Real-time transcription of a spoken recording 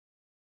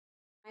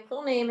My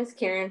full name is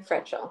Karen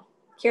Fretschel,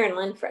 Karen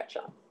Lynn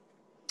Fretschel.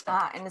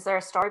 And is there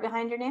a story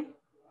behind your name?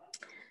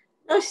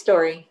 No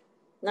story,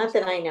 not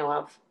that I know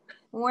of.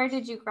 Where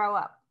did you grow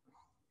up?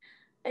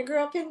 I grew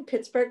up in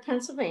Pittsburgh,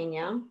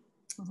 Pennsylvania,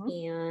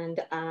 and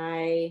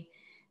I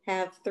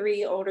have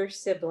 3 older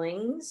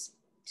siblings,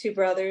 2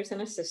 brothers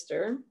and a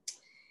sister,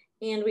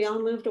 and we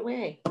all moved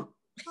away.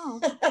 Oh.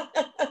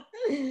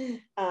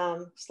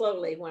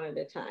 Slowly, one at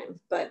a time.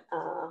 But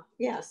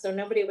so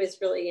nobody was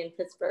really in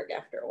Pittsburgh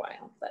after a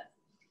while. But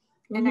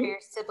And are your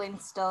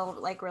siblings still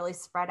like really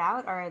spread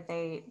out, or are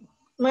they?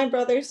 My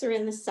brothers are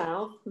in the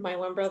South. My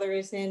one brother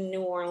is in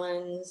New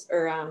Orleans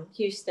or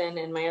Houston,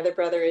 and my other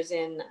brother is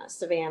in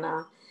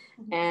Savannah,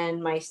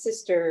 and my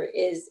sister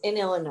is in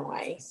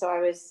Illinois.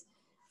 So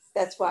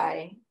that's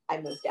why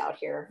I moved out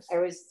here. I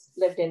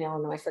lived in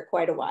Illinois for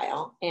quite a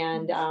while,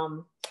 and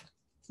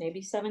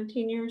maybe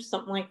 17 years,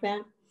 something like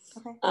that.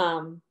 Okay.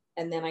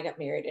 And then I got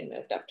married and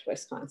moved up to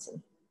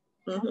Wisconsin.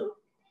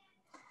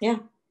 Yeah.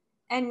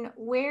 And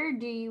where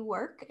do you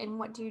work and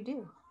what do you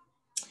do?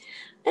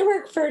 I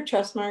work for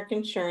Trustmark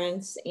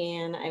Insurance,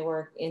 and I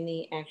work in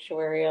the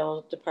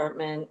actuarial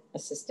department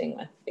assisting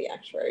with the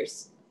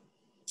actuaries.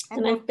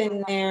 And I've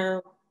been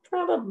there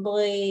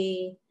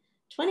probably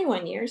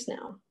 21 years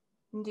now.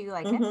 Do you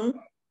like it?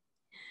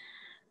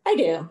 I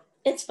do.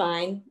 It's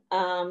fine.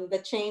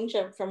 The change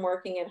from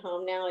working at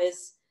home now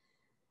is,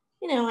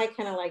 I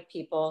kind of like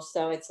people,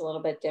 so it's a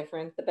little bit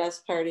different. The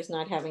best part is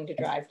not having to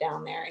drive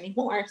down there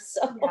anymore.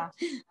 So,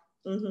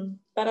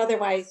 but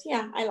otherwise,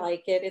 yeah, I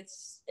like it.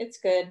 It's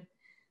good.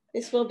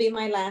 This will be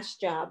my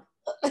last job.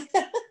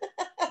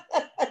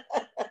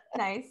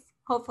 Nice.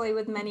 Hopefully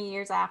with many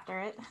years after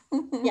it.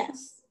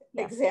 Yes,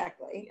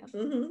 exactly.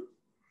 Yeah.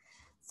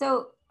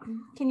 So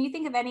can you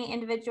think of any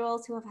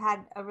individuals who have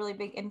had a really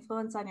big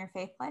influence on your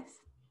faith life?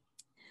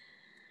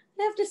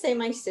 I have to say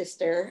my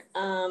sister.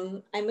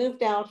 I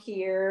moved out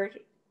here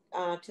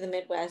to the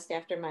Midwest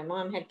after my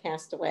mom had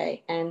passed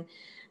away, and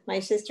my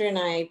sister and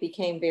I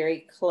became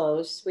very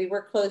close. We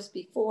were close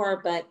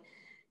before, but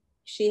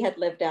she had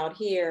lived out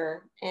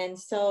here, and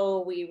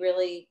so we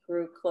really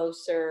grew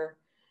closer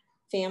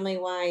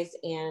family-wise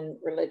and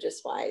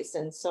religious-wise.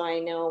 And so I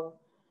know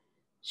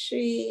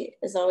she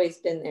has always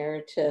been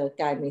there to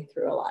guide me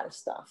through a lot of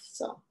stuff.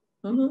 So,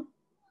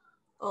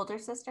 Older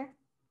sister?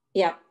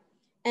 Yep.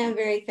 And I'm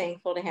very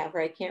thankful to have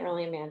her. I can't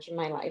really imagine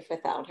my life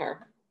without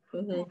her.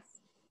 Nice.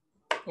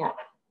 Yeah.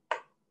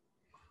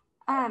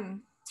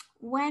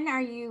 When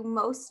are you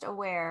most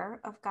aware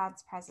of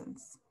God's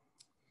presence?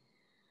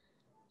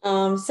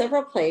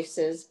 Several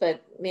places,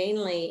 but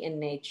mainly in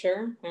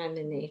nature. When I'm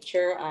in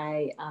nature,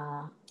 I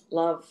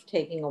love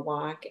taking a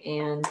walk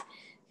and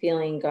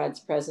feeling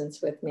God's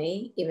presence with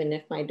me, even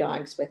if my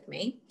dog's with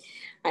me.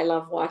 I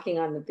love walking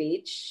on the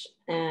beach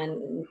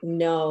and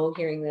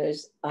hearing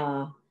those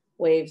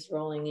waves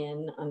rolling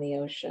in on the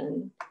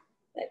ocean,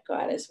 that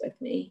God is with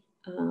me.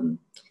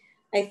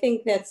 I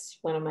think that's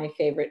one of my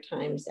favorite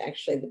times,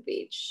 actually, the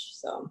beach.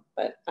 So,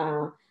 but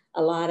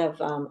a lot of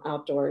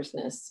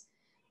outdoorsness.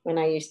 When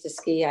I used to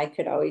ski, I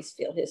could always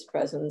feel his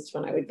presence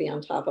when I would be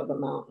on top of a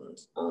mountain.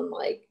 I'm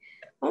like,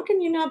 how can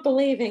you not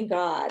believe in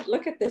God?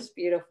 Look at this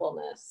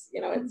beautifulness.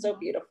 It's so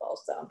beautiful.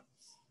 So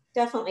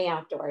definitely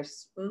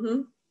outdoors.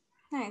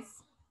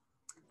 Nice.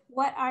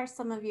 What are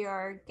some of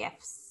your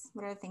gifts?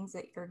 What are the things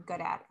that you're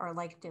good at or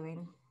like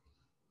doing?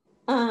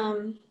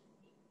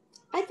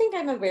 I think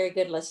I'm a very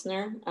good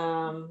listener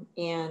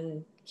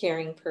and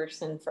caring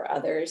person for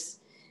others.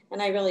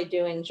 And I really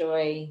do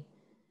enjoy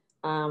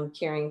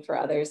caring for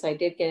others. I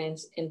did get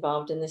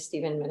involved in the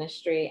Stephen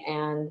ministry,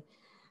 and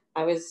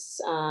I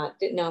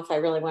didn't know if I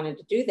really wanted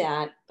to do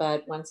that,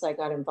 but once I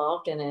got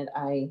involved in it,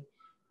 I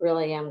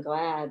really am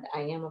glad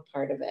I am a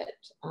part of it.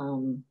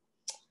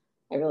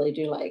 I really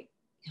do like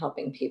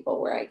helping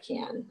people where I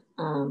can,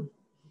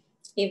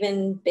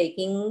 even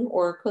baking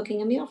or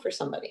cooking a meal for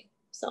somebody.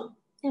 So,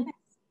 yeah.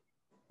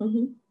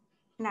 And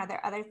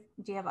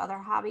do you have other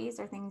hobbies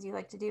or things you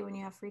like to do when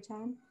you have free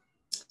time?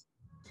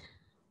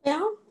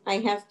 Well, I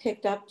have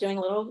picked up doing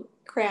a little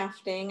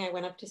crafting. I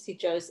went up to see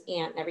Joe's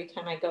aunt, and every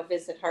time I go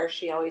visit her,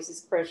 she always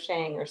is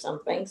crocheting or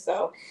something.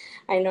 So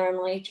I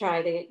normally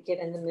try to get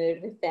in the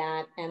mood with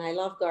that. And I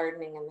love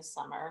gardening in the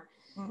summer,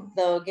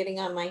 though getting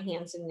on my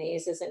hands and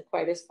knees isn't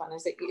quite as fun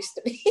as it used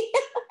to be.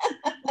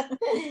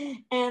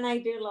 And I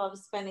do love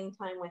spending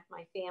time with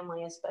my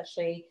family,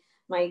 especially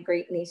my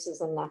great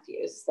nieces and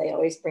nephews. They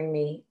always bring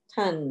me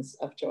tons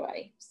of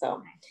joy.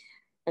 So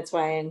that's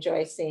why I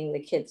enjoy seeing the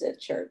kids at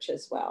church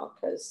as well,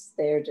 because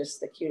they're just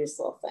the cutest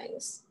little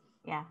things.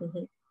 Yeah.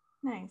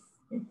 Nice.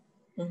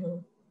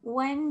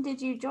 When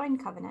did you join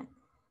Covenant?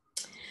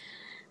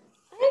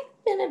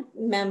 I've been a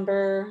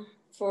member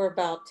for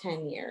about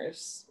 10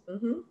 years.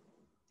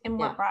 And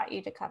what brought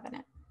you to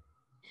Covenant?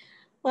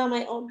 Well,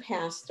 my old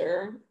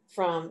pastor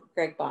from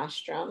Greg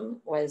Bostrom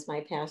was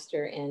my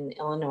pastor in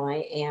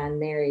Illinois and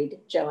married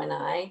Joe and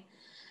I,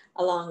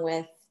 along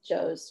with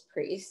Joe's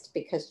priest,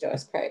 because Joe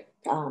is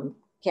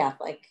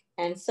Catholic.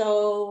 And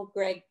so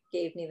Greg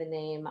gave me the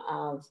name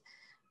of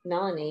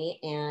Melanie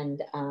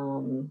and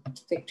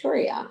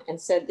Victoria and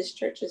said, this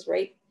church is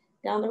right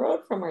down the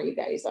road from where you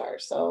guys are.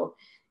 So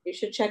you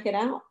should check it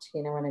out.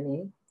 You know what I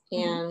mean?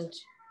 And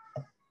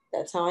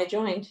that's how I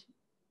joined.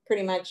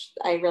 Pretty much,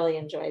 I really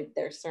enjoyed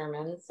their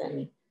sermons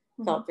and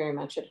felt very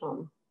much at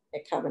home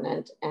at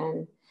Covenant.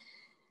 And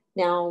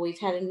now we've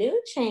had a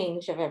new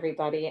change of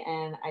everybody,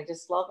 and I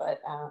just love it.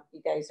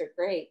 You guys are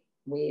great.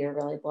 We are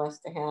really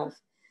blessed to have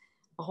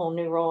a whole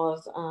new role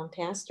of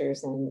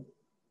pastors, and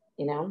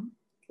you know,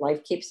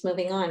 life keeps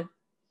moving on.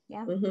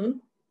 Yeah.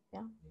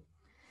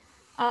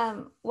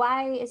 Yeah.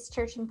 Why is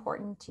church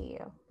important to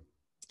you?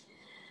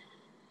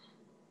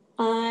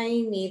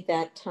 I need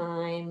that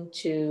time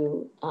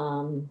to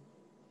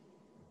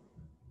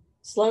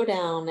slow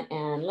down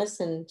and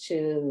listen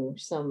to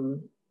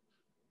some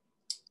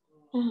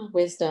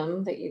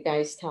wisdom that you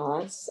guys tell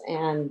us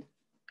and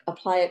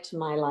apply it to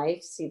my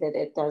life, see that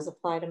it does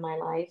apply to my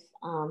life.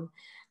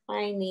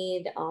 I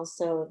need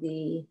also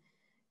the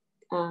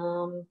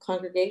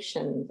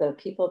congregation, the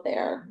people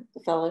there, the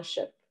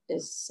fellowship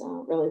is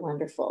really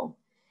wonderful.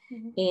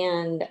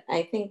 And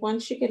I think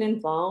once you get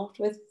involved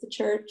with the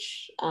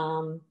church,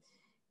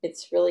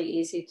 it's really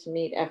easy to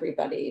meet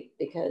everybody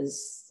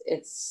because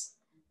it's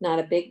not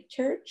a big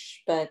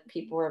church, but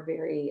people are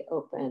very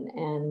open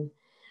and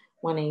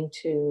wanting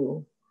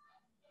to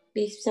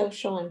be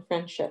social and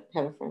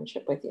have a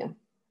friendship with you.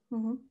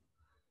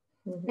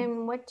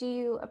 And what do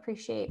you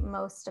appreciate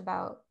most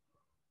about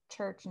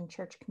church and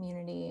church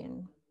community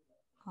and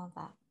all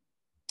that?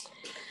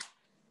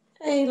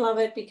 I love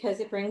it because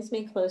it brings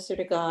me closer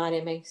to God.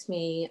 It makes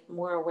me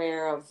more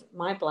aware of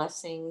my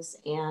blessings,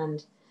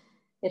 and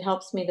it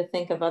helps me to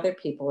think of other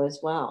people as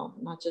well,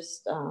 not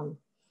just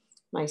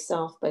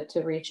myself, but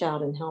to reach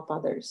out and help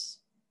others.